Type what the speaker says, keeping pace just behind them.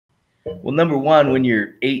Well, number one, when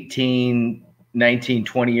you're 18, 19,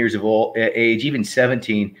 20 years of age, even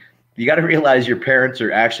 17, you got to realize your parents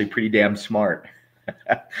are actually pretty damn smart.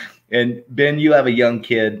 And Ben, you have a young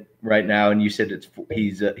kid right now, and you said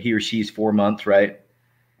he or she's 4 months, right?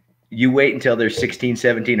 You wait until they're 16,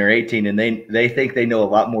 17, or 18, and they think they know a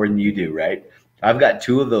lot more than you do, right? I've got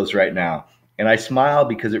two of those right now, and I smile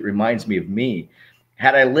because it reminds me of me.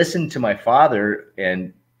 Had I listened to my father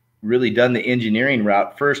and really done the engineering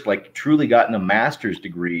route first, like truly gotten a master's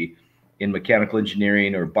degree in mechanical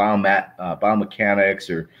engineering or biomechanics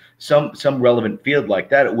or some relevant field like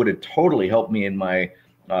that, it would have totally helped me in my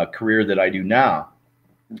career that I do now.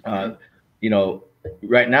 Uh, you know,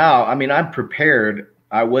 right now, I mean, I'm prepared.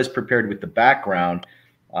 I was prepared with the background,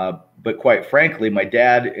 but quite frankly, my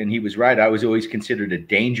dad, and he was right. I was always considered a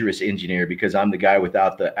dangerous engineer because I'm the guy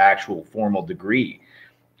without the actual formal degree.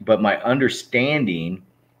 But my understanding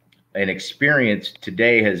and experience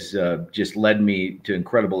today has just led me to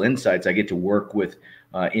incredible insights. I get to work with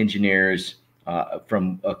engineers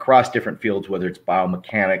from across different fields, whether it's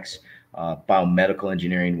biomechanics, biomedical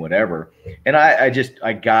engineering, whatever. And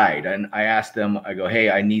I guide and I ask them, I go, hey,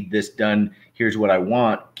 I need this done. Here's what I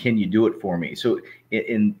want. Can you do it for me? So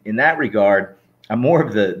in that regard, I'm more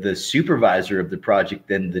of the supervisor of the project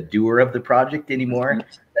than the doer of the project anymore.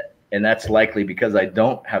 And that's likely because I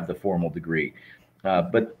don't have the formal degree.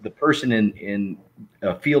 But the person in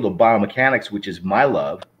a field of biomechanics, which is my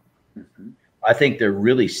love, I think they're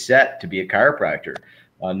really set to be a chiropractor.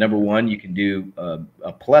 Number one, you can do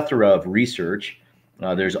a plethora of research.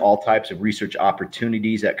 There's all types of research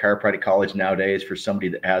opportunities at chiropractic college nowadays for somebody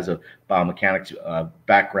that has a biomechanics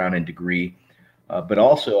background and degree. But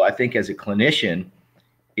also, I think as a clinician,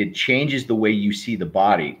 it changes the way you see the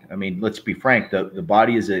body. I mean, let's be frank, the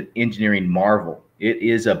body is an engineering marvel. It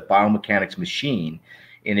is a biomechanics machine.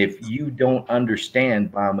 And if you don't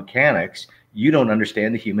understand biomechanics, you don't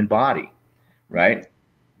understand the human body, right?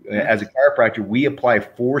 As a chiropractor, we apply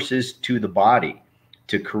forces to the body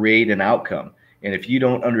to create an outcome. And if you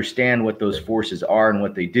don't understand what those forces are and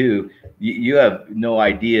what they do, you have no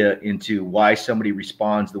idea into why somebody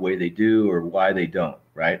responds the way they do or why they don't,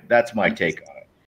 right? That's my take on it.